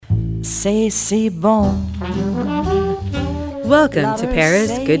c'est bon. Welcome to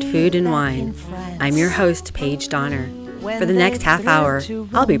Paris Good Food and Wine. I'm your host, Paige Donner. For the next half hour,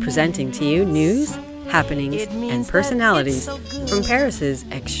 I'll be presenting to you news, happenings, and personalities from Paris's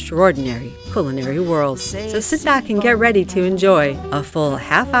extraordinary culinary world. So sit back and get ready to enjoy a full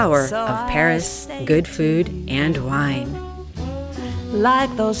half hour of Paris Good Food and Wine.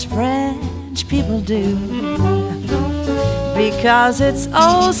 Like those French people do, because it's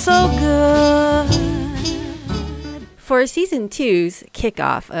oh so good. For Season 2's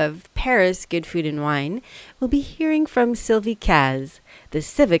kickoff of Paris Good Food and Wine, we'll be hearing from Sylvie Caz, the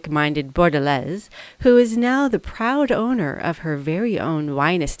civic-minded Bordelaise, who is now the proud owner of her very own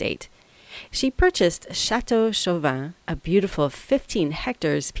wine estate. She purchased Chateau Chauvin, a beautiful 15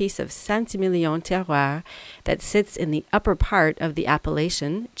 hectares piece of Saint-Emilion terroir that sits in the upper part of the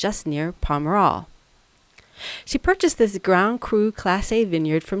appellation just near Pomerol. She purchased this Grand Cru Class A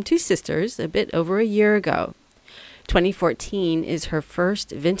vineyard from two sisters a bit over a year ago. 2014 is her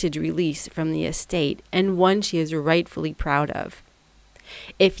first vintage release from the estate and one she is rightfully proud of.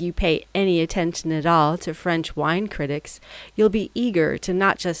 If you pay any attention at all to French wine critics, you'll be eager to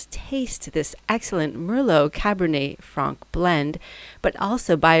not just taste this excellent Merlot Cabernet Franc blend, but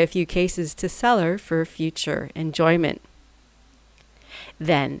also buy a few cases to cellar for future enjoyment.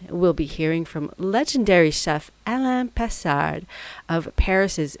 Then we'll be hearing from legendary chef Alain Passard of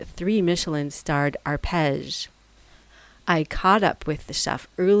Paris's 3 Michelin-starred Arpège. I caught up with the chef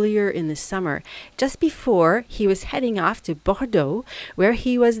earlier in the summer, just before he was heading off to Bordeaux, where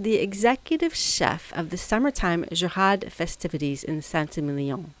he was the executive chef of the summertime Jurade festivities in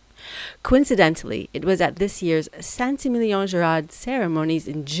Saint-Emilion. Coincidentally, it was at this year's Saint-Emilion Jurade ceremonies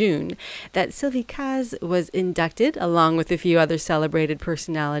in June that Sylvie Caz was inducted, along with a few other celebrated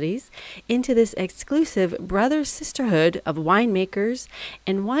personalities, into this exclusive brother-sisterhood of winemakers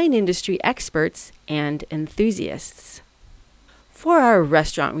and wine industry experts and enthusiasts. For our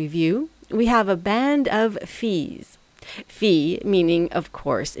restaurant review, we have a band of filles. Filles meaning, of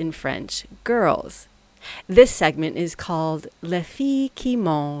course, in French, girls. This segment is called Les filles qui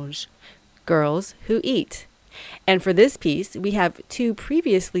mangent, girls who eat. And for this piece, we have 2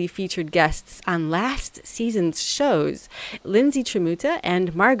 previously featured guests on last season's shows, Lindsay Tremuta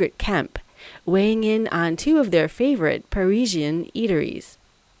and Margaret Kemp, weighing in on 2 of their favorite Parisian eateries.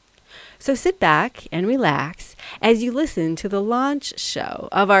 So sit back and relax as you listen to the launch show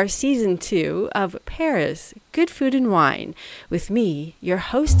of our Season 2 of Paris Good Food and Wine with me, your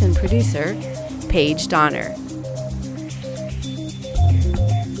host and producer, Paige Donner.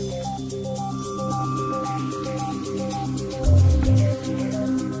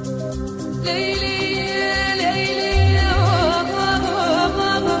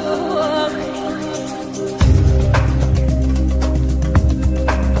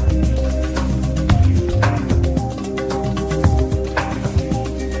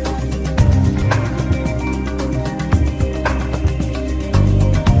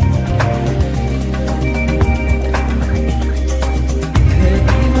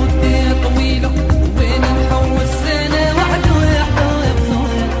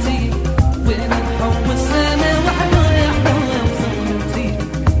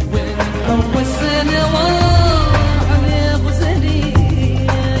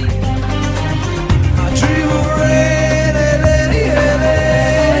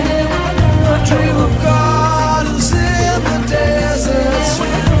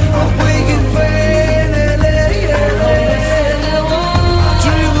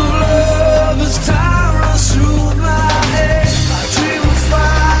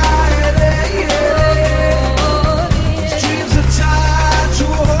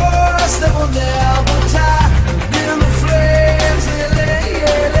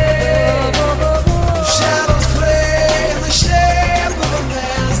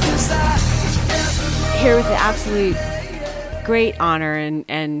 Great honor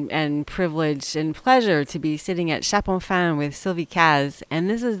and privilege and pleasure to be sitting at Chapon Fin with Sylvie Caz. And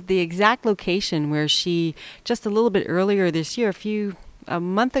this is the exact location where she, just a little bit earlier this year, a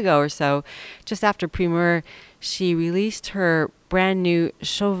month ago or so, just after Primeur, she released her brand new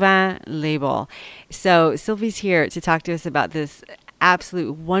Chauvin label. So Sylvie's here to talk to us about this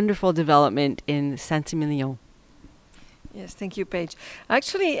absolute wonderful development in Saint-Emilion. Yes, thank you, Paige.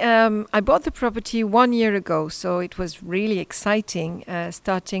 Actually, I bought the property 1 year ago, so it was really exciting,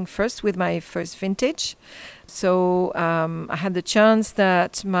 starting first with my first vintage. So I had the chance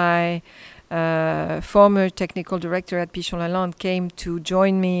that my former technical director at Pichon Lalande came to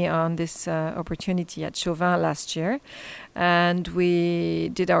join me on this opportunity at Chauvin last year. And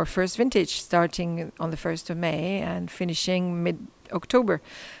we did our first vintage starting on the 1st of May and finishing mid-October.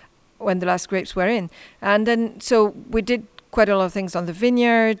 when the last grapes were in. And then, so we did quite a lot of things on the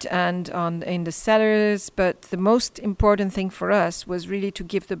vineyard and in the cellars, but the most important thing for us was really to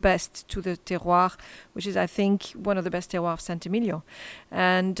give the best to the terroir, which is, I think, one of the best terroirs of Saint-Emilion.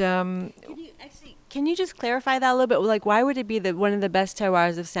 And Can you just clarify that a little bit? Like, why would it be one of the best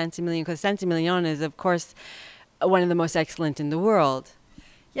terroirs of Saint-Emilion? Because Saint-Emilion is, of course, one of the most excellent in the world.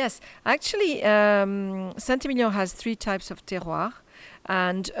 yes, actually, Saint-Emilion has 3 types of terroir.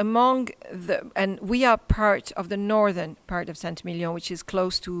 And we are part of the northern part of Saint-Emilion, which is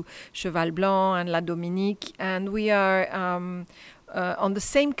close to Cheval Blanc and La Dominique, and we are on the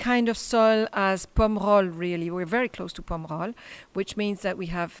same kind of soil as Pomerol. Really, we're very close to Pomerol, which means that we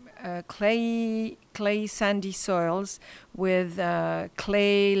have clay sandy soils with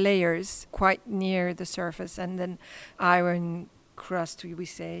clay layers quite near the surface, and then iron crust, we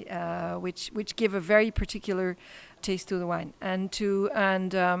say, which give a very particular taste to the wine. And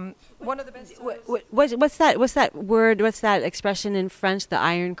one of the best. What's that word? What's that expression in French? The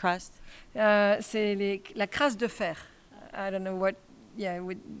iron crust. C'est la crasse de fer. I don't know what. Yeah,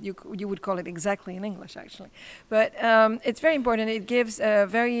 you would call it exactly in English, actually. But it's very important. It gives a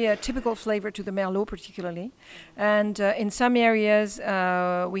very typical flavor to the Merlot, particularly. And in some areas,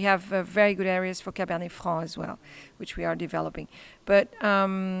 we have very good areas for Cabernet Franc as well, which we are developing. But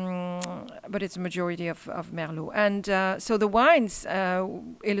it's a majority of Merlot. And so the wines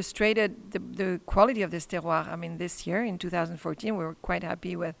illustrated the quality of this terroir. I mean, this year, in 2014, we were quite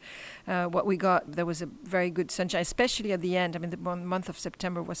happy with what we got. There was a very good sunshine, especially at the end. I mean, the month of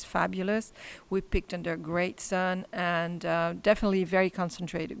September was fabulous. We picked under great sun and definitely very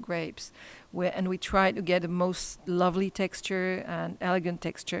concentrated grapes. And we try to get the most lovely texture and elegant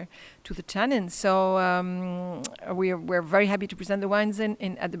texture to the tannin. So we're very happy to present the wines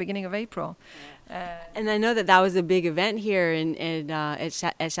at the beginning of April. And I know that was a big event here at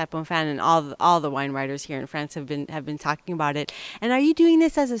Château-Fan, and all the wine writers here in France have been talking about it. And are you doing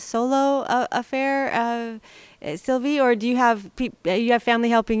this as a solo affair, Sylvie, or do you have family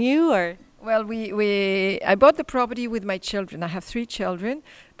helping you, or? Well, I bought the property with my children. I have 3 children,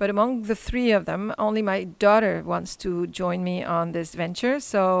 but among the 3 of them, only my daughter wants to join me on this venture.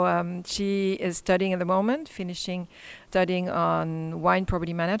 So she is studying at the moment, studying on wine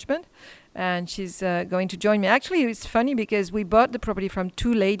property management, and she's going to join me. Actually, it's funny because we bought the property from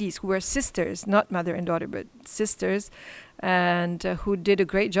 2 ladies who were sisters, not mother and daughter, but sisters, and who did a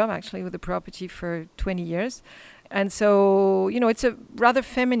great job actually with the property for 20 years. And so, it's a rather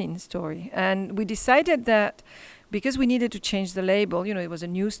feminine story. And we decided that because we needed to change the label, it was a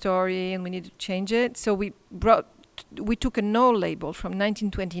new story and we needed to change it. So we took a no label from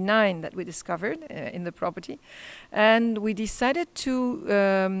 1929 that we discovered in the property. And we decided to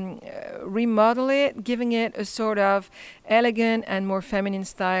remodel it, giving it a sort of elegant and more feminine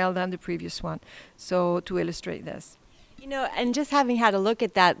style than the previous one. So to illustrate this. And just having had a look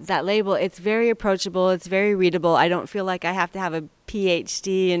at that label, it's very approachable, it's very readable. I don't feel like I have to have a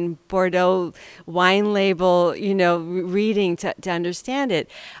PhD in Bordeaux wine label, reading to understand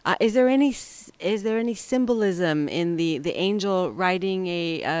it. Is there any symbolism in the angel riding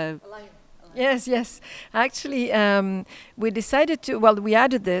a lion? Yes. Actually, we decided we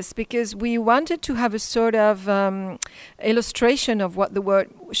added this because we wanted to have a sort of illustration of what the word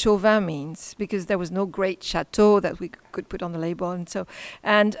Chauvin means, because there was no great chateau that we could put on the label.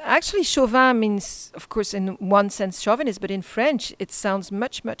 And actually Chauvin means, of course, in one sense chauvinist, but in French it sounds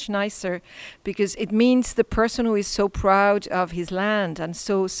much, much nicer because it means the person who is so proud of his land and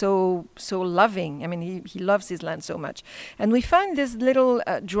so loving. I mean, he loves his land so much. And we find this little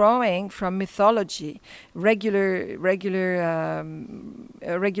drawing from mythology, regular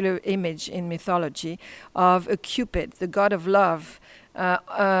image in mythology of a Cupid, the god of love,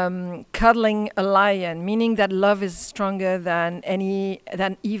 cuddling a lion, meaning that love is stronger than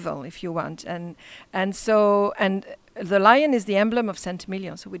evil, if you want. And the lion is the emblem of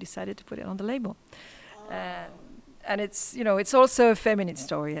Saint-Emilion, so we decided to put it on the label. And it's also a feminine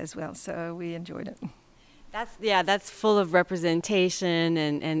story as well, so we enjoyed it. That's full of representation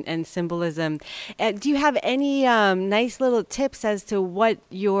and symbolism. Do you have any nice little tips as to what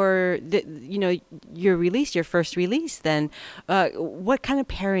your first release? Then, what kind of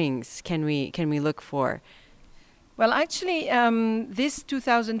pairings can we look for? Well, actually, this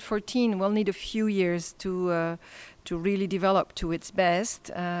 2014 will need a few years to really develop to its best.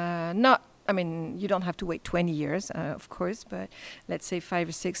 I mean, you don't have to wait 20 years, of course, but let's say 5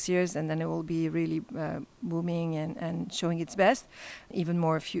 or 6 years, and then it will be really booming and showing its best. Even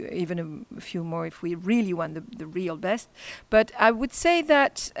a few more if we really want the real best. But I would say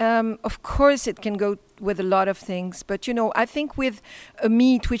that, of course, it can go with a lot of things. But I think with a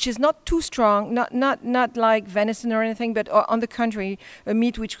meat which is not too strong, not like venison or anything, but on the contrary, a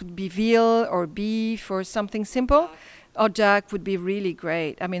meat which could be veal or beef or something simple. Or duck would be really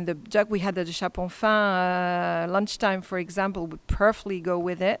great. I mean, the duck we had at the Chapon-Fin lunchtime, for example, would perfectly go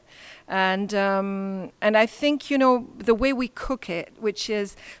with it. And I think, the way we cook it, which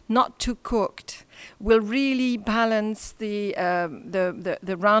is not too cooked, will really balance the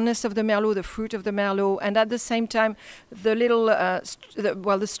roundness of the merlot, the fruit of the merlot, and at the same time, the little,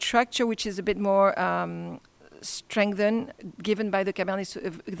 the structure, which is a bit more strengthened, given by the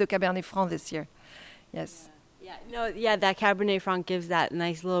Cabernet Franc this year. Yes. That Cabernet Franc gives that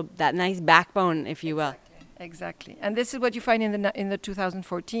nice backbone, if you will. Exactly. And this is what you find in the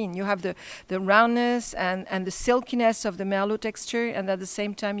 2014. You have the roundness and the silkiness of the Merlot texture, and at the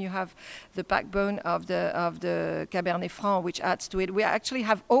same time you have the backbone of the Cabernet Franc, which adds to it. We actually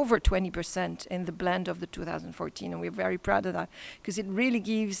have over 20% in the blend of the 2014, and we're very proud of that because it really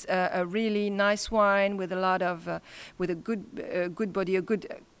gives a really nice wine with a lot of with a good body, a good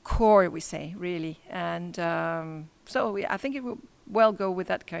core, we say, really. And I think it will well go with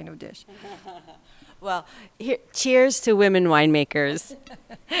that kind of dish. Well, cheers to women winemakers.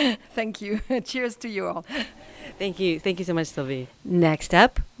 Thank you. Cheers to you all. Thank you so much, Sylvie. Next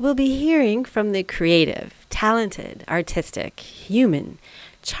up, we'll be hearing from the creative, talented, artistic, human,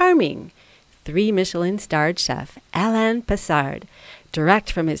 charming, 3 Michelin-starred chef Alain Passard,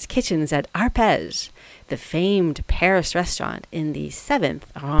 direct from his kitchens at Arpège, the famed Paris restaurant in the 7th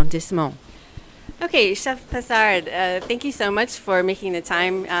arrondissement. Okay, Chef Passard, thank you so much for making the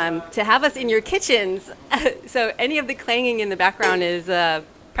time to have us in your kitchens. So any of the clanging in the background is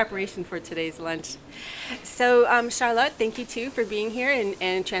preparation for today's lunch. So Charlotte, thank you too for being here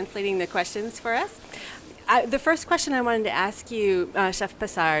and translating the questions for us. The first question I wanted to ask you, Chef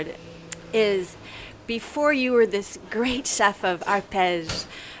Passard, is before you were this great chef of Arpège,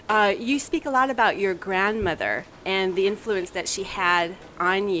 you speak a lot about your grandmother and the influence that she had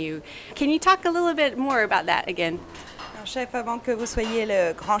on you. Can you talk a little bit more about that again? Alors, chef, avant que vous soyez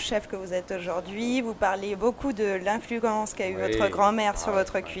le grand chef que vous êtes aujourd'hui, vous parlez beaucoup de l'influence qu'a eu votre grand-mère sur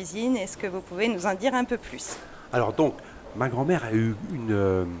votre cuisine. Est-ce que vous pouvez nous en dire un peu plus? Alors donc, ma grand-mère a eu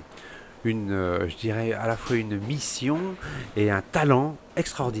je dirais à la fois une mission et un talent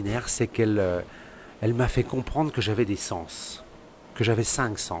extraordinaire, c'est qu'elle m'a fait comprendre que j'avais des sens. Que j'avais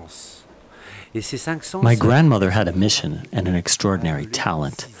 5 sens. Et ces 5 sens. My grandmother had a mission and an extraordinary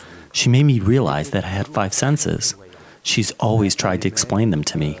talent. She made me realize that I had 5 senses. She's always tried to explain them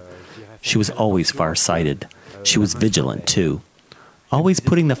to me. She was always far-sighted. She was vigilant, too. Always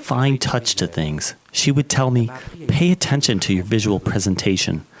putting the fine touch to things. She would tell me, pay attention to your visual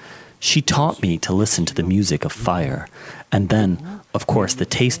presentation. She taught me to listen to the music of fire. And then, of course, the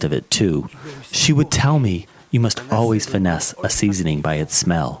taste of it, too. She would tell me, you must always finesse a seasoning by its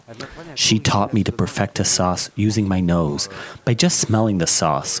smell. She taught me to perfect a sauce using my nose, by just smelling the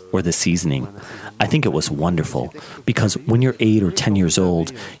sauce or the seasoning. I think it was wonderful, because when you're 8 or 10 years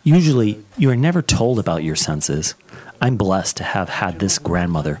old, usually you are never told about your senses. I'm blessed to have had this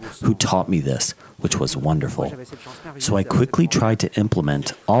grandmother who taught me this, which was wonderful. So I quickly tried to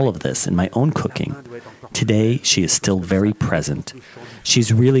implement all of this in my own cooking. Today, she is still very present.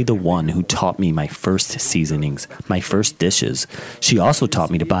 She's really the one who taught me my first seasonings, my first dishes. She also taught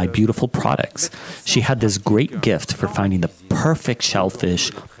me to buy beautiful products. She had this great gift for finding the perfect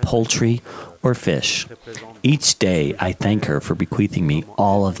shellfish, poultry, or fish. Each day, I thank her for bequeathing me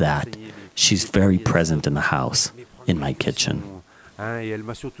all of that. She's very present in the house, in my kitchen. Et elle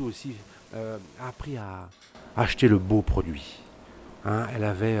m'a surtout aussi appris à acheter le beau produit. Elle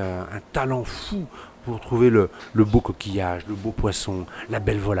avait un talent fou pour trouver le beau coquillage, le beau poisson, la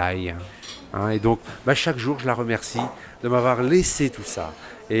belle volaille. Et donc, chaque jour, je la remercie de m'avoir laissé tout ça.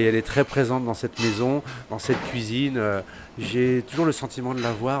 Et elle est très présente dans cette maison, dans cette cuisine. J'ai toujours le sentiment de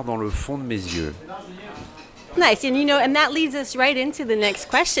la voir dans le fond de mes yeux. Nice, and that leads us right into the next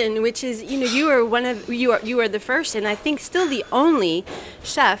question, which is, you are the first, and I think still the only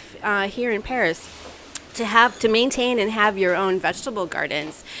chef here in Paris to maintain and have your own vegetable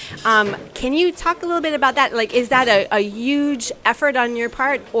gardens. Can you talk a little bit about that? Like, is that a huge effort on your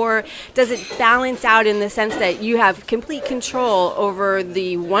part, or does it balance out in the sense that you have complete control over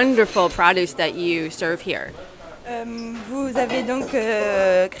the wonderful produce that you serve here? Vous avez donc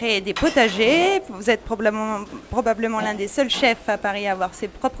créé des potagers. Vous êtes probablement l'un des seuls chefs à Paris à avoir ses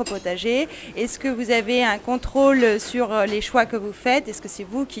propres potagers. Est-ce que vous avez un contrôle sur les choix que vous faites? Est-ce que c'est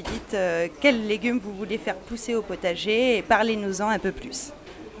vous qui dites quels légumes vous voulez faire pousser au potager? Et parlez-nous-en un peu plus.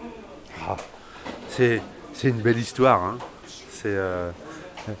 Ah, c'est une belle histoire. Hein.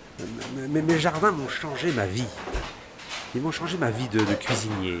 Mes jardins m'ont changé ma vie. Ils m'ont changé ma vie de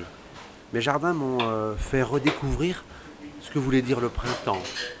cuisinier. Mes jardins m'ont fait redécouvrir ce que voulait dire le printemps,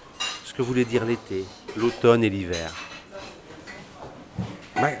 ce que voulait dire l'été, l'automne et l'hiver.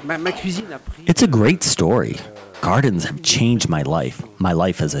 Ma cuisine a pris... It's a great story. Gardens have changed my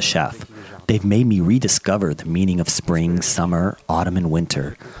life as a chef. They've made me rediscover the meaning of spring, summer, autumn, and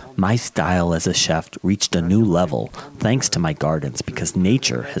winter. My style as a chef reached a new level thanks to my gardens because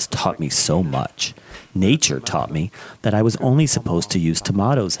nature has taught me so much. Nature taught me that I was only supposed to use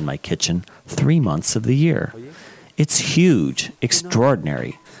tomatoes in my kitchen 3 months of the year. It's huge,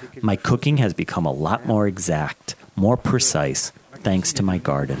 extraordinary. My cooking has become a lot more exact, more precise, thanks to my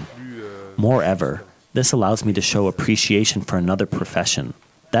garden. Moreover, this allows me to show appreciation for another profession,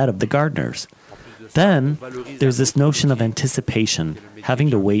 that of the gardeners. Then, there's this notion of anticipation, having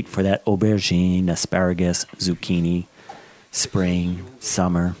to wait for that aubergine, asparagus, zucchini, spring,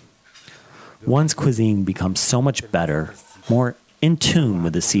 summer. One's cuisine becomes so much better, more in tune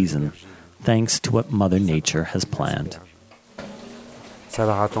with the season, thanks to what Mother Nature has planned.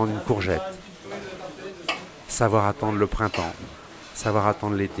 Savoir attendre une courgette, savoir attendre le printemps, savoir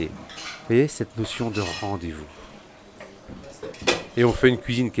attendre l'été. Vous voyez, cette notion de rendez-vous. Et on fait une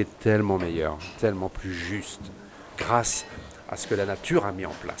cuisine qui est tellement meilleure, tellement plus juste, grâce à ce que la nature a mis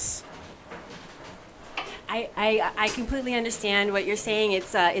en place. I completely understand what you're saying.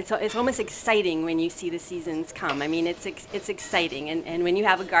 It's almost exciting when you see the seasons come. I mean, it's exciting, and when you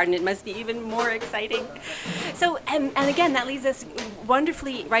have a garden, it must be even more exciting. So, and again, that leads us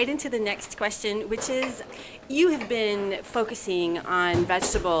wonderfully right into the next question, which is, you have been focusing on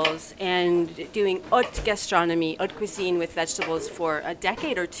vegetables and doing haute gastronomy, haute cuisine with vegetables for a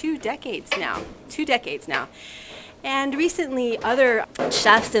decade or 2 decades now. 2 decades now. And recently, other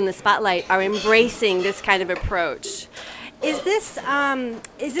chefs in the spotlight are embracing this kind of approach. Is this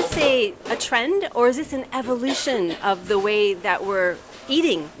a trend, or is this an evolution of the way that we're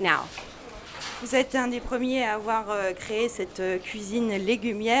eating now? Vous êtes un des premiers à avoir créé cette cuisine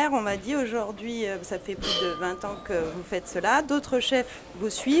légumière. On m'a dit aujourd'hui, ça fait plus de 20 ans que vous faites cela. D'autres chefs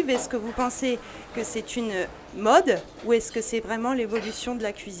vous suivent. Est-ce que vous pensez que c'est une mode, ou est-ce que c'est vraiment l'évolution de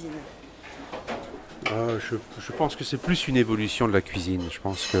la cuisine ? Je pense que c'est plus une évolution de la cuisine. Je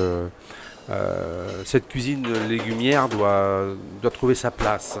pense que cette cuisine légumière doit trouver sa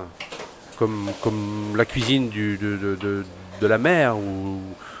place, comme la cuisine de la mer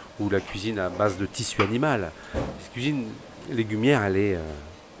ou la cuisine à base de tissu animal. Cette cuisine légumière, elle est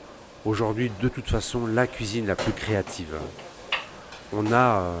aujourd'hui de toute façon la cuisine la plus créative.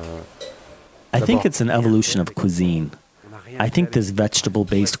 I think it's an evolution of cuisine. I think this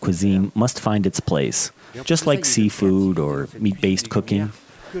vegetable-based cuisine must find its place, just like seafood or meat-based cooking.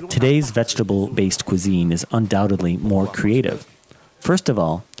 Today's vegetable-based cuisine is undoubtedly more creative. First of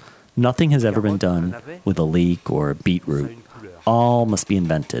all, nothing has ever been done with a leek or beetroot. All must be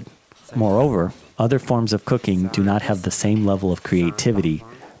invented. Moreover, other forms of cooking do not have the same level of creativity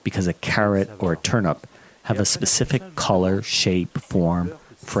because a carrot or a turnip have a specific color, shape, form,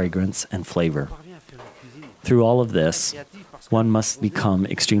 fragrance, and flavor. Through all of this, one must become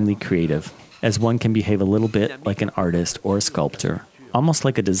extremely creative, as one can behave a little bit like an artist or a sculptor, almost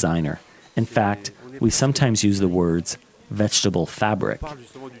like a designer. In fact, we sometimes use the words vegetable fabric.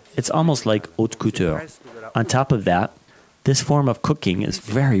 It's almost like haute couture. On top of that, this form of cooking is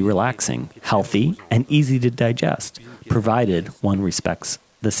very relaxing, healthy, and easy to digest, provided one respects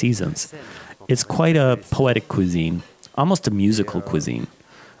the seasons. It's quite a poetic cuisine, almost a musical cuisine,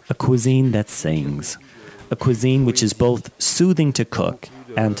 a cuisine that sings. A cuisine which is both soothing to cook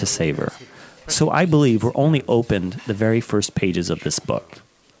and to savor. So I believe we're only opened the very first pages of this book.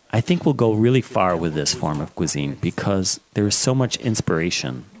 I think we'll go really far with this form of cuisine because there is so much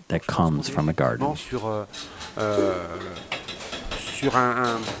inspiration that comes from a garden.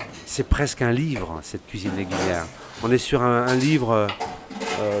 C'est presque un livre, cette cuisine légumière. On est sur un livre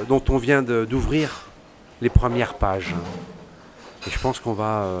dont on vient d'ouvrir les premières pages. Et je pense qu'on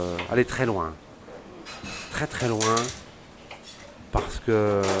va aller très loin. Très très loin, parce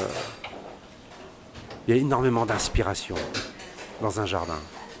que il y a énormément d'inspiration dans un jardin.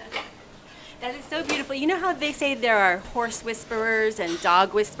 That is so beautiful. beautiful. You know how they say there are horse whisperers and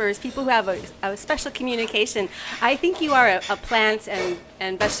dog whisperers, people who have a special communication. I think you are a plant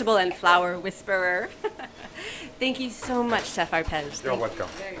and vegetable and flower whisperer. Thank you so much, Chef Arpège. You're welcome.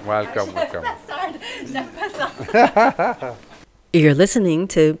 Welcome. Chef Passard. You're listening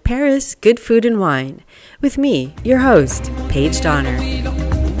to Paris Good Food and Wine with me, your host, Paige Donner.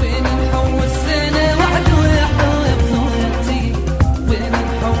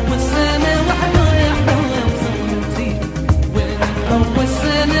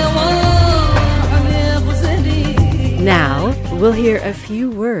 Now, we'll hear a few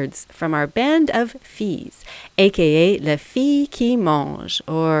words from our band of filles, aka Les Filles qui Mangent,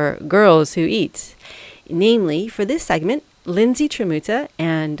 or Girls Who Eat. Namely, for this segment, Lindsay Tramuta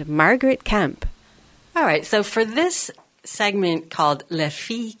and Margaret Kemp. All right, so for this segment called Les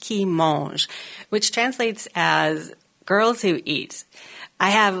Filles qui Mangent, which translates as Girls Who Eat, I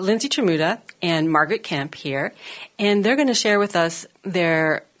have Lindsay Tramuta and Margaret Kemp here, and they're going to share with us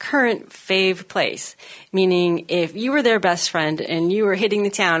their current fave place, meaning if you were their best friend and you were hitting the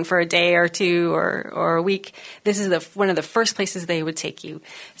town for a day or two or a week, this is one of the first places they would take you.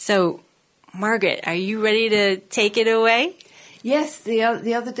 So, Margaret, are you ready to take it away? Yes, the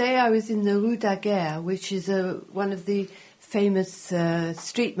other day I was in the Rue Daguerre, which is one of the famous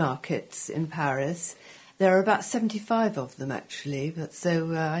street markets in Paris. There are about 75 of them, actually, but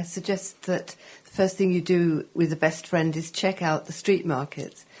so I suggest that the first thing you do with a best friend is check out the street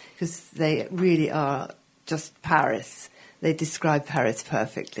markets, because they really are just Paris. They describe Paris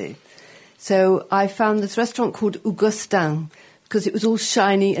perfectly. So I found this restaurant called Augustin, because it was all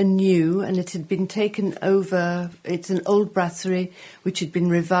shiny and new, and it had been taken over. It's an old brasserie which had been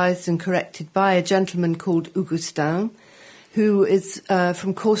revised and corrected by a gentleman called Augustin, who is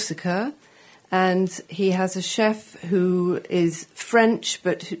from Corsica. And he has a chef who is French,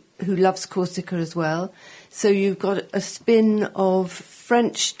 but who loves Corsica as well. So you've got a spin of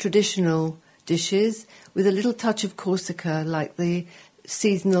French traditional dishes with a little touch of Corsica, like the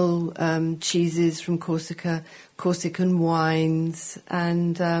seasonal cheeses from Corsica, Corsican wines.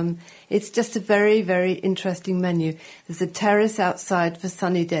 And it's just a very, very interesting menu. There's a terrace outside for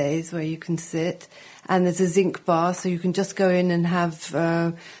sunny days where you can sit. And there's a zinc bar, so you can just go in and have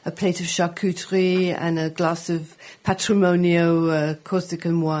a plate of charcuterie and a glass of Patrimonio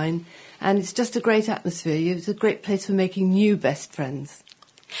Corsican wine. And it's just a great atmosphere. It's a great place for making new best friends.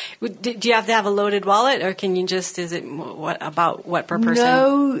 Do you have to have a loaded wallet, or can you just, is it what per person?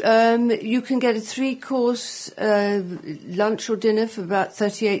 No, you can get a 3-course lunch or dinner for about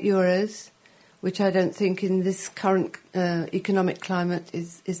 38 euros, which I don't think in this current economic climate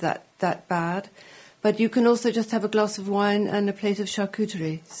is that bad. But you can also just have a glass of wine and a plate of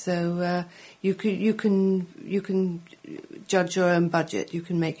charcuterie. So you can judge your own budget. You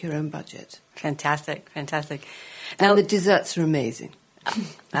can make your own budget. Fantastic. And the desserts are amazing.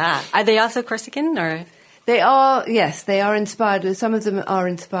 Are they also Corsican, or? They are, yes. They are inspired. Some of them are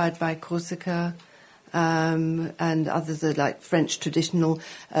inspired by Corsica, and others are like French traditional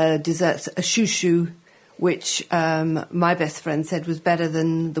desserts. A chouchou, which my best friend said was better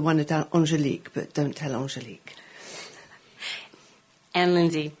than the one at Angélique, but don't tell Angélique. And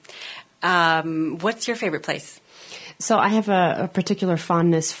Lindsay, what's your favorite place? So I have a particular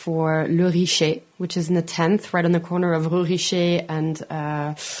fondness for Le Richet, which is in the 10th, right on the corner of Rue Richet and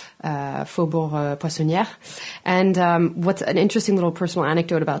Faubourg Poissonnière. And what's an interesting little personal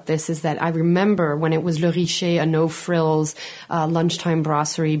anecdote about this is that I remember when it was Le Richet, a no-frills lunchtime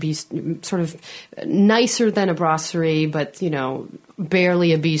brasserie, sort of nicer than a brasserie, but,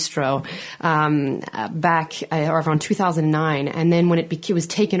 barely a bistro, back around 2009. And then when it was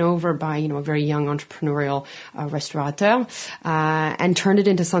taken over by, a very young entrepreneurial restaurateur, and turned it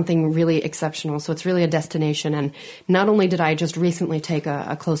into something really exceptional. So it's really a destination. And not only did I just recently take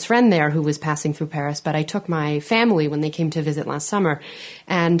a close friend there who was passing through Paris, but I took my family when they came to visit last summer.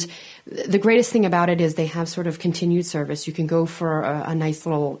 And the greatest thing about it is they have sort of continued service. You can go for a nice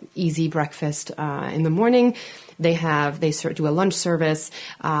little easy breakfast in the morning. They do a lunch service,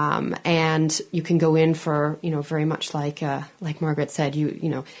 and you can go in for, very much like Margaret said,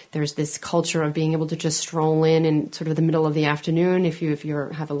 there's this culture of being able to just stroll in sort of the middle of the afternoon if you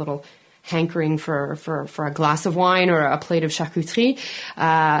have a little hankering for a glass of wine or a plate of charcuterie.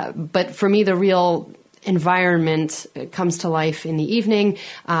 But for me, the real environment comes to life in the evening.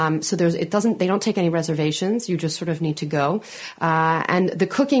 So they don't take any reservations. You just sort of need to go. And the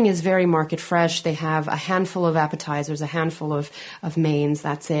cooking is very market fresh. They have a handful of appetizers, a handful of mains.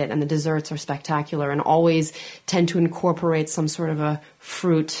 That's it. And the desserts are spectacular and always tend to incorporate some sort of a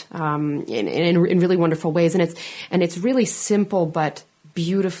fruit, in really wonderful ways. And it's really simple, but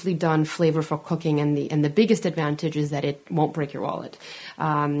beautifully done, flavorful cooking, and the biggest advantage is that it won't break your wallet.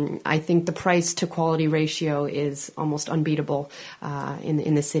 I think the price to quality ratio is almost unbeatable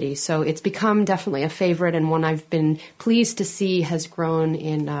in the city. So it's become definitely a favorite, and one I've been pleased to see has grown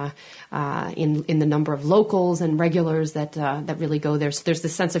in the number of locals and regulars that really go there. So there's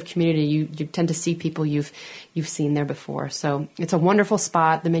this sense of community. You tend to see people you've seen there before. So it's a wonderful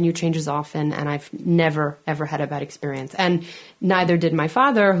spot. The menu changes often, and I've never ever had a bad experience. And neither did my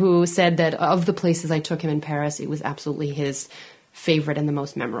father, who said that of the places I took him in Paris, it was absolutely his favorite and the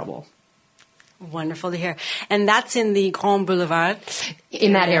most memorable. Wonderful to hear. And that's in the Grand Boulevard?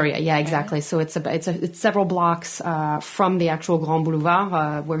 In that area, yeah, exactly. So it's several blocks from the actual Grand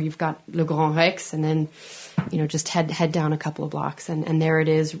Boulevard, where you've got Le Grand Rex, and then, just head down a couple of blocks, and there it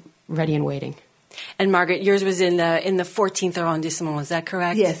is, ready and waiting. And Margaret, yours was in the 14th arrondissement, is that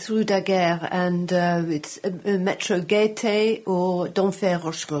correct? Yes, Rue Daguerre, and it's Metro Gaîté or Denfert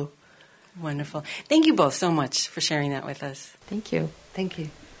Rochereau. Wonderful. Thank you both so much for sharing that with us. Thank you. Thank you.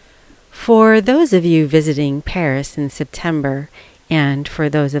 For those of you visiting Paris in September, and for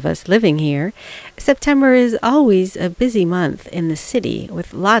those of us living here, September is always a busy month in the city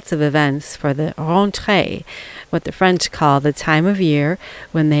with lots of events for the rentrée, what the French call the time of year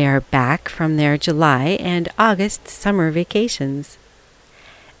when they are back from their July and August summer vacations.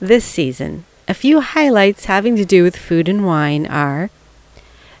 This season, a few highlights having to do with food and wine are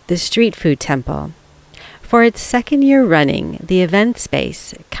the Street Food Temple. For its second year running, the event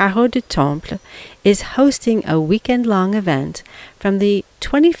space, Carreau du Temple, is hosting a weekend-long event from the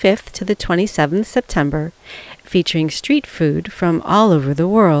 25th to the 27th September, featuring street food from all over the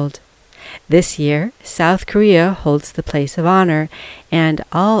world. This year, South Korea holds the place of honor, and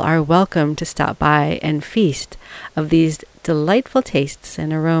all are welcome to stop by and feast of these delightful tastes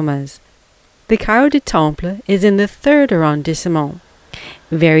and aromas. The Carreau du Temple is in the 3rd arrondissement,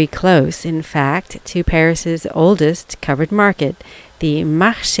 very close, in fact, to Paris's oldest covered market, the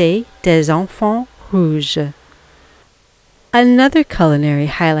Marché des Enfants Rouges. Another culinary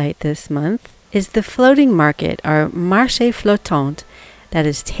highlight this month is the floating market, or Marché Flottant, that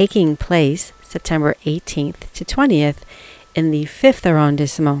is taking place September 18th to 20th in the 5th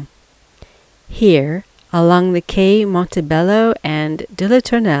arrondissement. Here, along the Quai Montebello and de la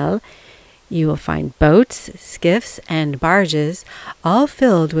Tournelle, you will find boats, skiffs, and barges, all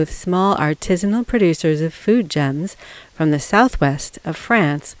filled with small artisanal producers of food gems from the southwest of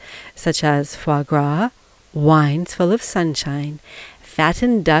France, such as foie gras, wines full of sunshine,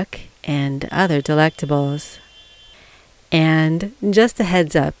 fattened duck, and other delectables. And just a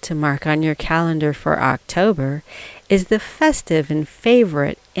heads up to mark on your calendar for October is the festive and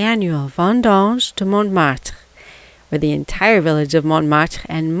favorite annual Vendange de Montmartre, where the entire village of Montmartre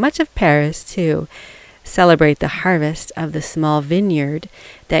and much of Paris, too, celebrate the harvest of the small vineyard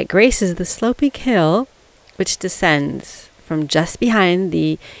that graces the sloping hill which descends from just behind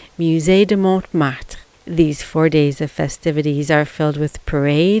the Musée de Montmartre. These 4 days of festivities are filled with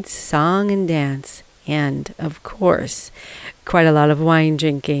parades, song, and dance, and, of course, quite a lot of wine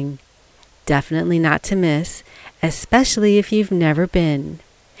drinking. Definitely not to miss, especially if you've never been.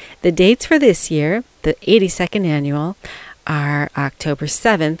 The dates for this year, the 82nd annual, are October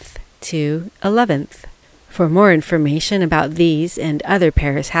 7th to 11th. For more information about these and other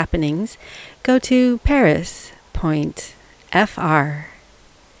Paris happenings, go to paris.fr.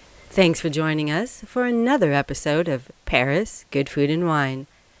 Thanks for joining us for another episode of Paris, Good Food and Wine.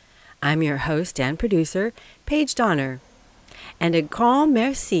 I'm your host and producer, Paige Donner, and a grand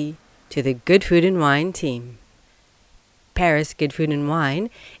merci to the Good Food and Wine team. Paris Good Food and Wine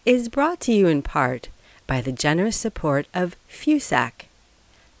is brought to you in part by the generous support of FUSAC,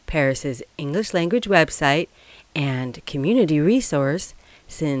 Paris's English language website and community resource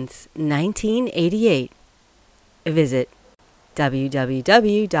since 1988. Visit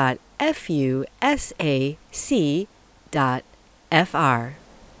www.fusac.fr.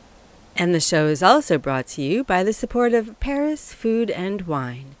 And the show is also brought to you by the support of Paris Food and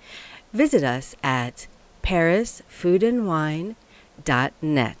Wine. Visit us at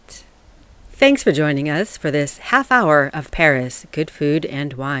parisfoodandwine.net. Thanks for joining us for this half hour of Paris Good Food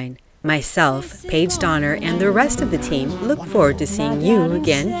and Wine. Myself, Paige Donner, and the rest of the team look forward to seeing you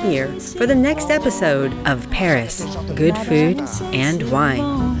again here for the next episode of Paris Good Food and Wine.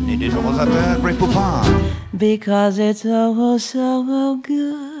 Because it's oh so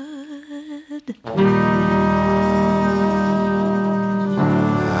good.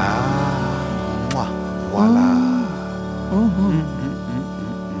 Voilà. Mm-hmm.